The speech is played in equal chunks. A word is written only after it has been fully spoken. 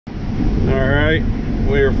Alright,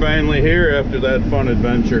 we are finally here after that fun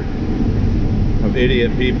adventure of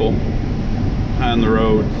idiot people on the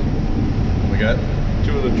roads. We got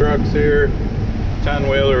two of the trucks here.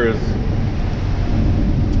 10-wheeler is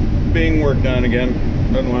being worked on again,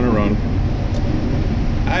 doesn't want to run.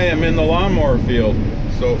 I am in the lawnmower field,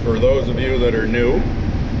 so for those of you that are new,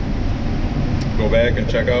 go back and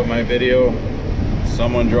check out my video.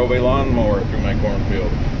 Someone drove a lawnmower through my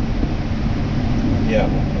cornfield. Yeah,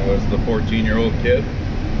 it was the 14-year-old kid.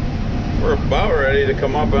 We're about ready to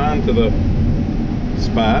come up onto the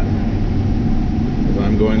spot, because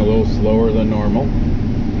I'm going a little slower than normal,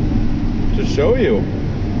 to show you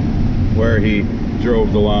where he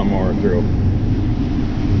drove the lawnmower through.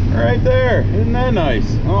 Right there, isn't that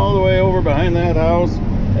nice? All the way over behind that house,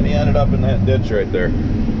 and he ended up in that ditch right there.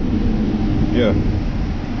 Yeah.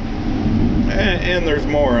 And there's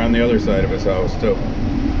more on the other side of his house too.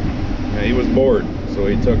 Yeah, he was bored, so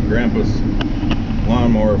he took Grandpa's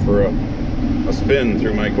lawnmower for a spin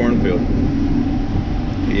through my cornfield.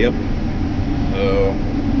 Yep. So,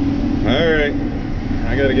 alright.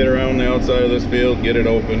 I gotta get around the outside of this field, get it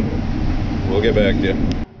open. We'll get back to you.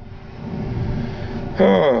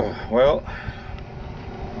 Oh, well,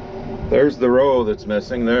 there's the row that's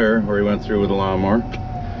missing there, where he went through with the lawnmower.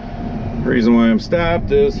 The reason why I'm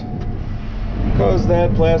stopped is because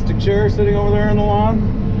that plastic chair sitting over there on the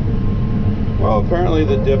lawn, well, apparently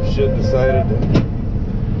the dipshit decided to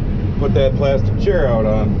put that plastic chair out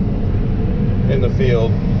on in the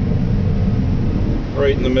field,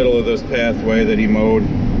 right in the middle of this pathway that he mowed.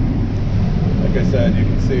 Like I said, you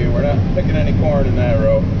can see we're not picking any corn in that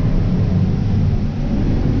row.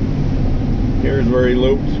 Here's where he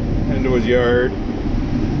looped into his yard.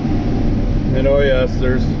 And oh yes,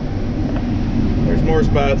 there's more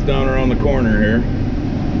spots down around the corner here.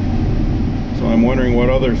 So I'm wondering what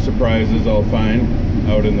other surprises I'll find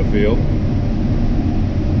out in the field.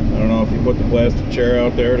 I don't know if he put the plastic chair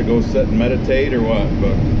out there to go sit and meditate or what,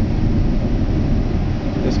 but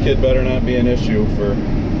this kid better not be an issue for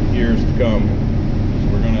years to come. So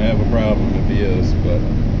we're gonna have a problem if he is. But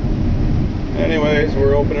anyways,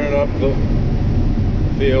 we're opening up the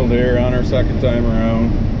field here on our second time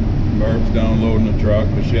around. Barb's downloading the truck,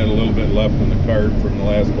 but she had a little bit left in the cart from the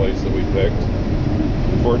last place that we picked.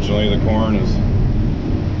 Unfortunately, the corn is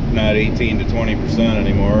not 18 to 20%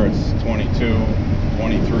 anymore. It's 22,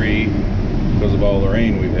 23 because of all the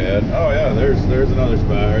rain we've had. Oh yeah, there's another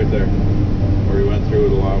spot right there where we went through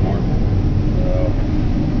with a lawnmower. So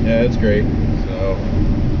yeah, it's great. So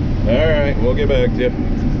all right, we'll get back to you.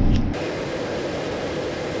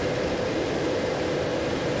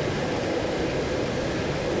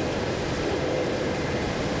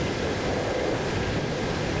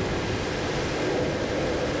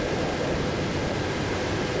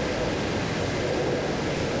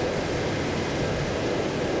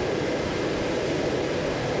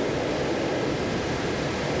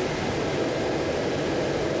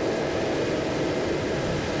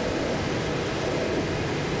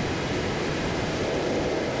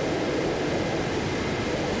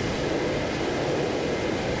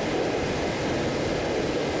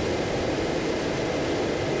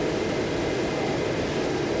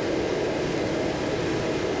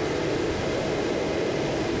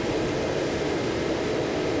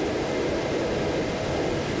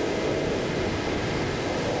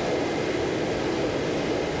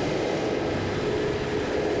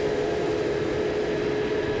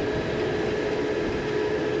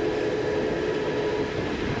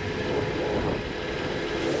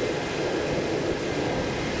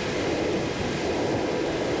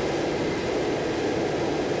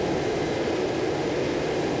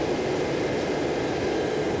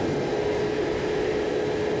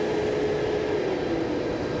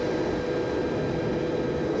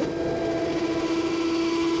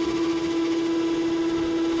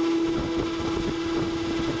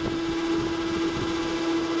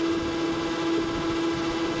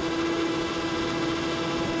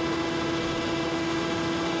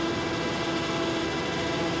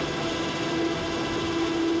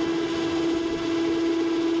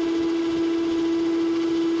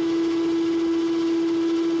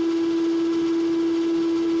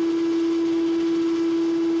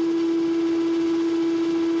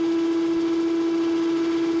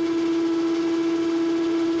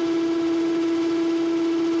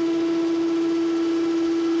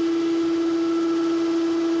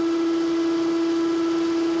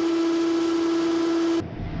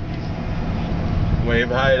 Wave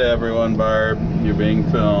hi to everyone, Barb. You're being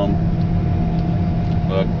filmed.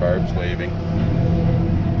 Look, Barb's waving.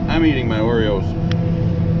 I'm eating my Oreos.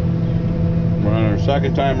 We're on our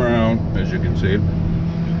second time around, as you can see.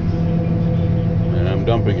 I'm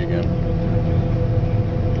dumping again.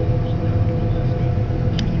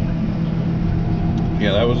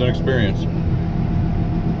 Yeah, that was an experience.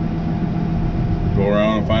 Go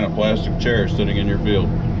around and find a plastic chair sitting in your field,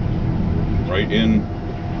 right in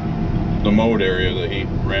the mowed area that he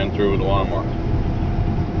ran through with the lawnmower.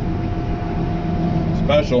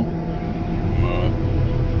 Special.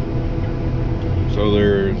 So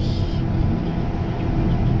there's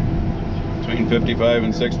between 55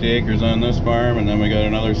 and 60 acres on this farm, and then we got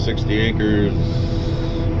another 60 acres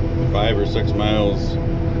 5 or 6 miles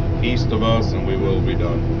east of us, and we will be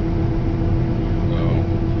done.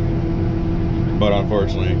 So, but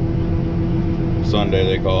unfortunately, Sunday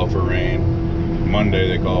they call for rain, Monday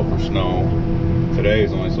they call for snow. Today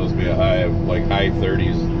is only supposed to be a high of like high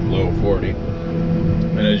 30s, low 40.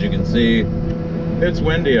 And as you can see, it's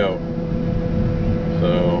windy out.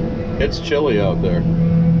 So it's chilly out there.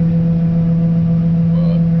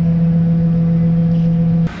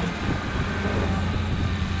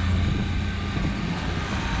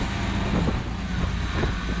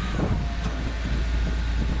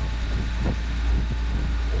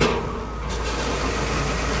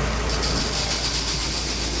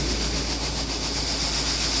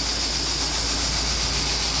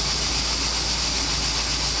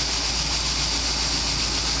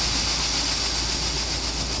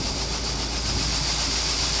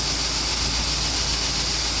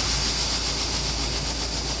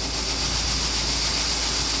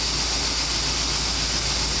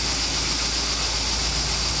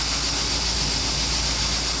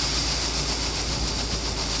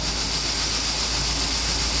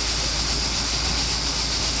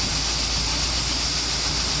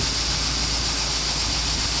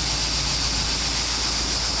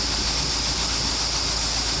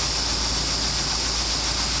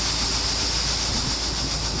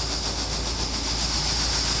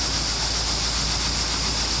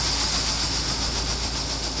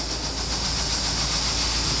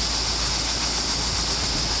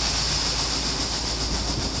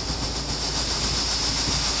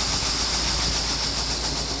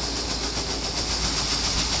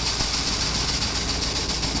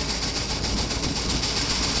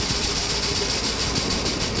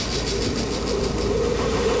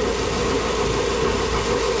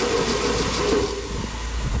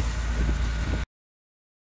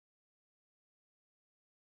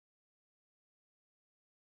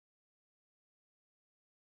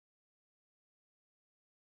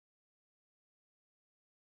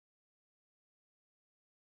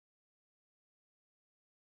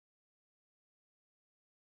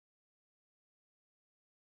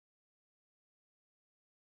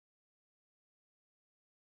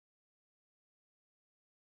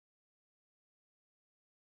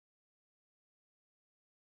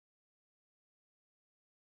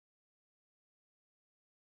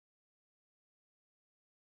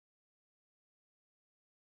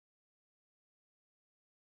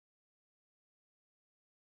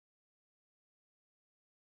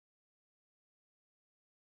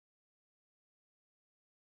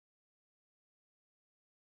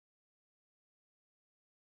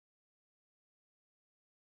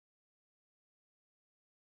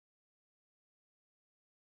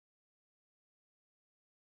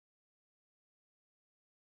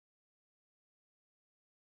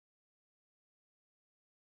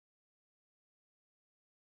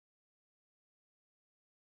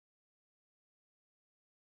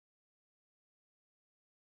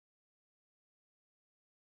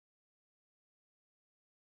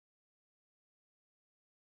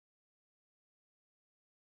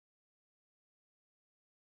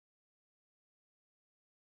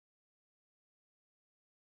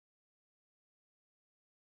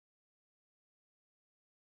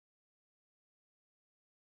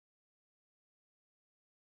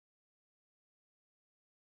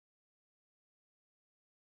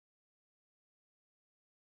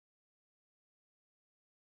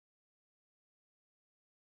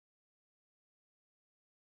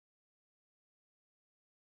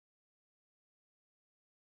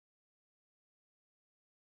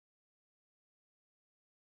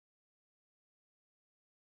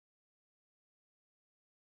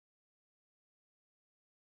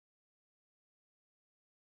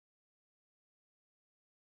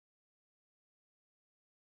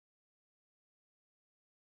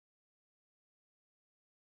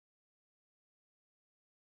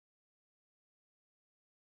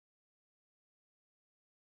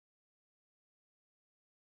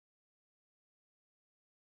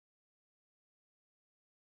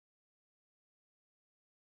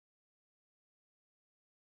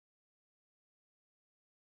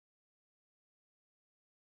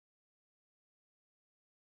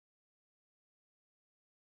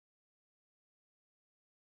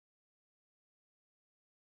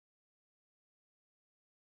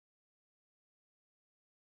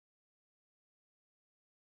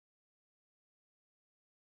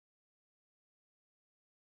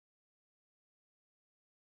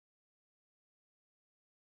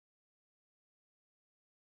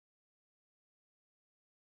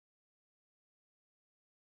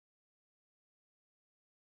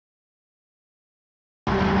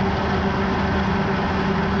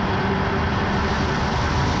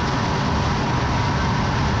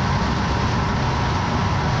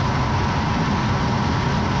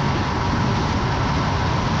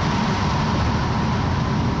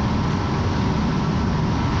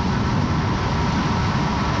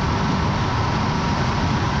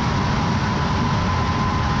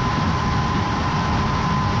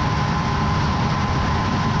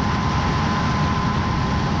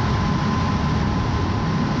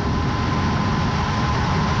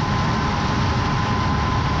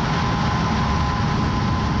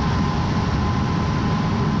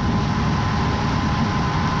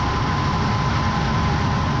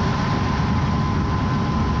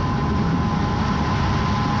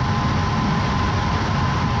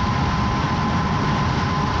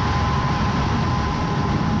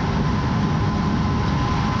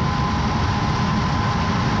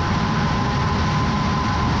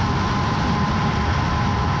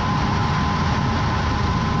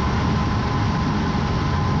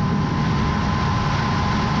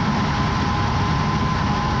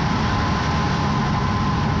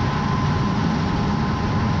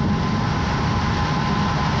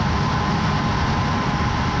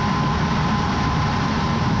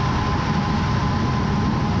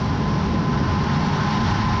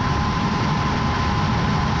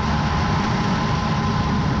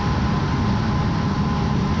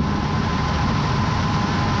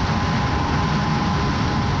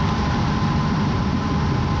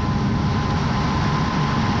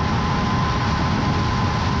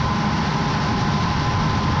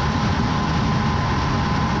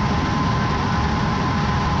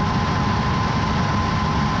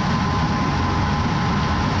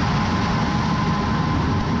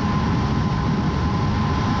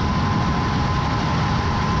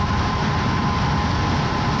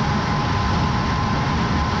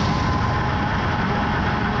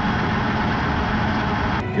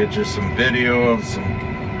 get you some video of some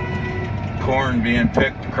corn being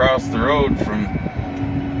picked across the road from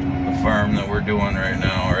the farm that we're doing right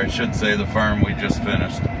now, or I should say the farm we just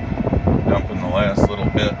finished. Dumping the last little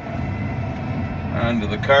bit onto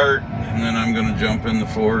the cart, and then I'm going to jump in the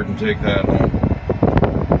Ford and take that home.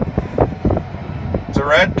 It's a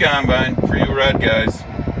red combine for you red guys.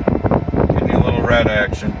 Getting you a little red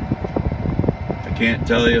action. I can't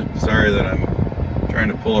tell you. Sorry that I'm trying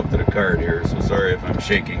to pull up to the cart here, so sorry if I'm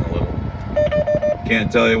shaking a little. Can't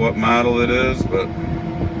tell you what model it is, but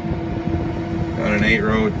got an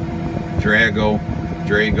 8-row Drago,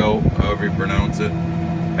 however you pronounce it,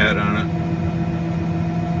 head on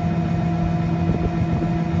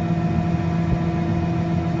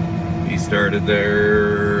it. He started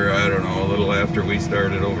there, I don't know, a little after we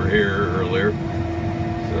started over here earlier.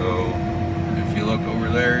 So if you look over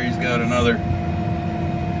there, he's got another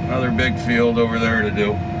big field over there to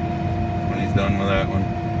do when he's done with that one.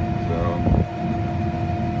 So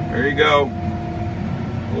there you go.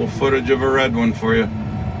 A little footage of a red one for you.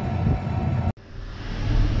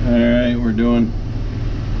 Alright, we're doing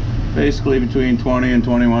basically between 20 and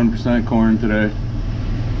 21% corn today.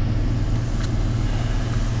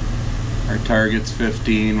 Our target's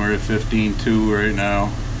 15, we're at 15.2 right now.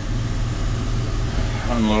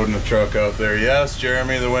 Unloading the truck out there. Yes,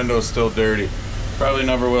 Jeremy, the window's still dirty. Probably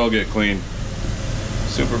never will get clean.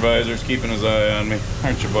 Supervisor's keeping his eye on me,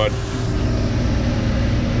 aren't you, bud?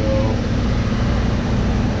 So,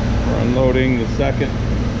 we're unloading the second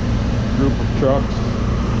group of trucks,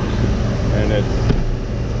 and they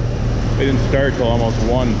didn't start till almost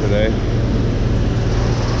 1 today.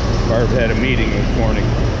 Barb had a meeting this morning.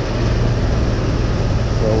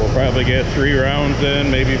 So we'll probably get 3 rounds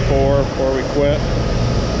in, maybe 4 before we quit.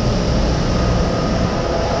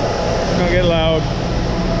 It's gonna get loud.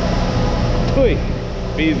 Oy,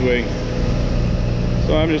 bees wings.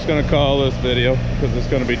 So I'm just gonna call this video because it's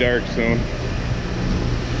gonna be dark soon.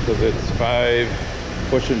 Because it's 5,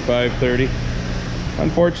 pushing 5:30.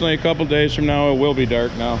 Unfortunately, a couple days from now it will be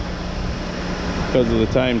dark now because of the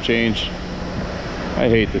time change. I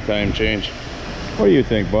hate the time change. What do you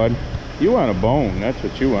think, bud? You want a bone, that's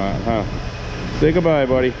what you want, huh? Say goodbye,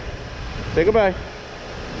 buddy. Say goodbye.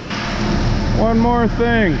 One more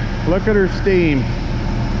thing. Look at her steam.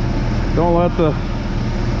 Don't let the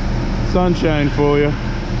sunshine fool you.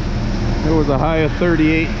 It was a high of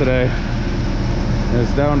 38 today. And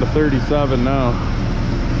it's down to 37 now.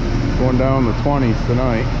 Going down the 20s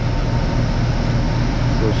tonight.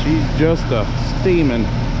 So she's just a steaming,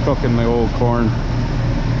 cooking the old corn.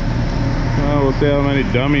 Well, we'll see how many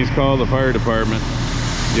dummies call the fire department.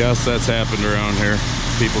 Yes, that's happened around here.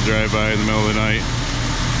 People drive by in the middle of the night,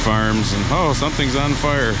 farms, and oh, something's on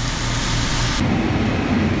fire.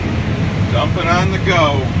 Dumping on the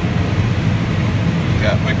go.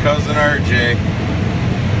 Got my cousin RJ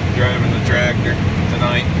driving the tractor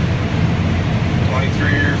tonight.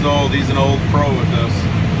 23 years old, he's an old pro with this.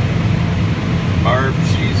 Barb,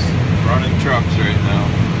 she's running trucks right now.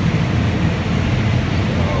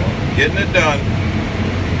 Getting it done.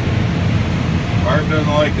 Barb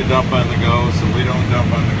doesn't like to dump on the go, so we don't dump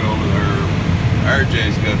on the go with her.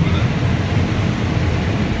 RJ's good with it.